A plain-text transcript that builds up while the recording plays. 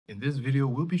In this video,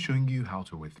 we'll be showing you how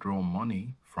to withdraw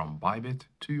money from Bybit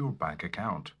to your bank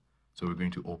account. So we're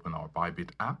going to open our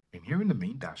Bybit app, and here in the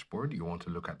main dashboard, you want to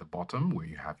look at the bottom where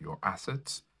you have your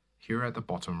assets. Here at the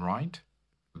bottom right,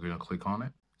 we're going to click on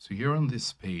it. So here on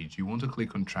this page, you want to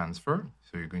click on transfer.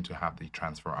 So you're going to have the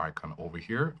transfer icon over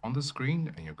here on the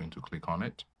screen, and you're going to click on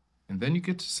it. And then you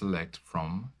get to select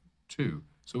from to.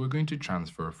 So we're going to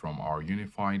transfer from our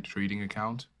unified trading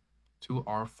account to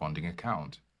our funding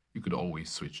account. You could always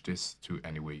switch this to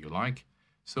any way you like.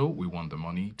 So we want the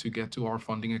money to get to our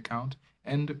funding account.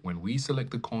 And when we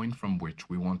select the coin from which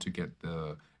we want to get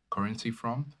the currency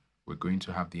from, we're going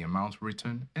to have the amount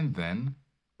written. And then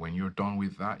when you're done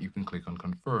with that, you can click on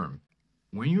confirm.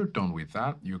 When you're done with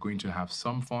that, you're going to have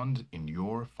some fund in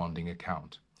your funding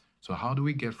account. So how do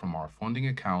we get from our funding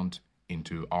account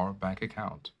into our bank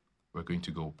account? We're going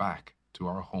to go back to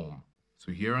our home.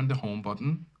 So here on the home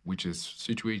button, which is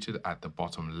situated at the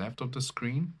bottom left of the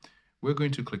screen, we're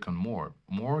going to click on more.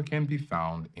 More can be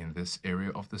found in this area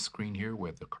of the screen here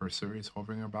where the cursor is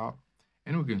hovering about.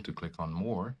 And we're going to click on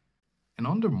more. And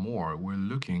under more, we're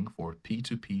looking for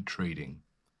P2P trading.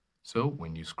 So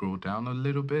when you scroll down a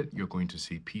little bit, you're going to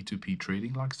see P2P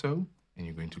trading like so, and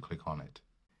you're going to click on it.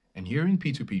 And here in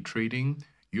P2P trading,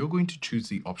 you're going to choose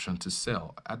the option to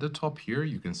sell. At the top here,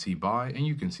 you can see buy and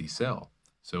you can see sell.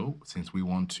 So since we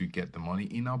want to get the money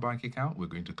in our bank account, we're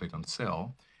going to click on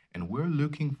sell, and we're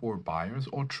looking for buyers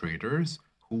or traders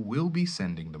who will be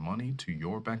sending the money to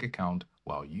your bank account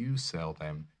while you sell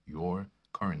them your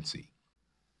currency.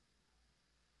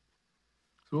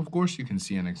 So of course, you can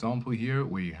see an example here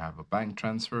where you have a bank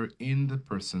transfer in the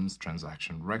person's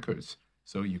transaction records.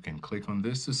 So you can click on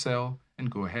this to sell and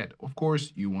go ahead. Of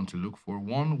course, you want to look for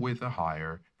one with a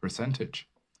higher percentage.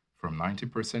 From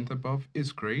 90% above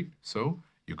is great. So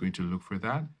you're going to look for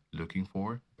that, looking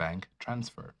for bank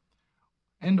transfer.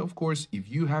 And of course, if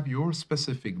you have your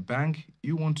specific bank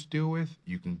you want to deal with,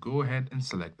 you can go ahead and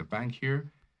select the bank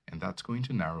here, and that's going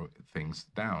to narrow things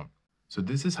down. So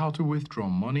this is how to withdraw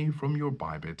money from your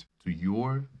Bybit to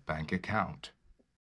your bank account.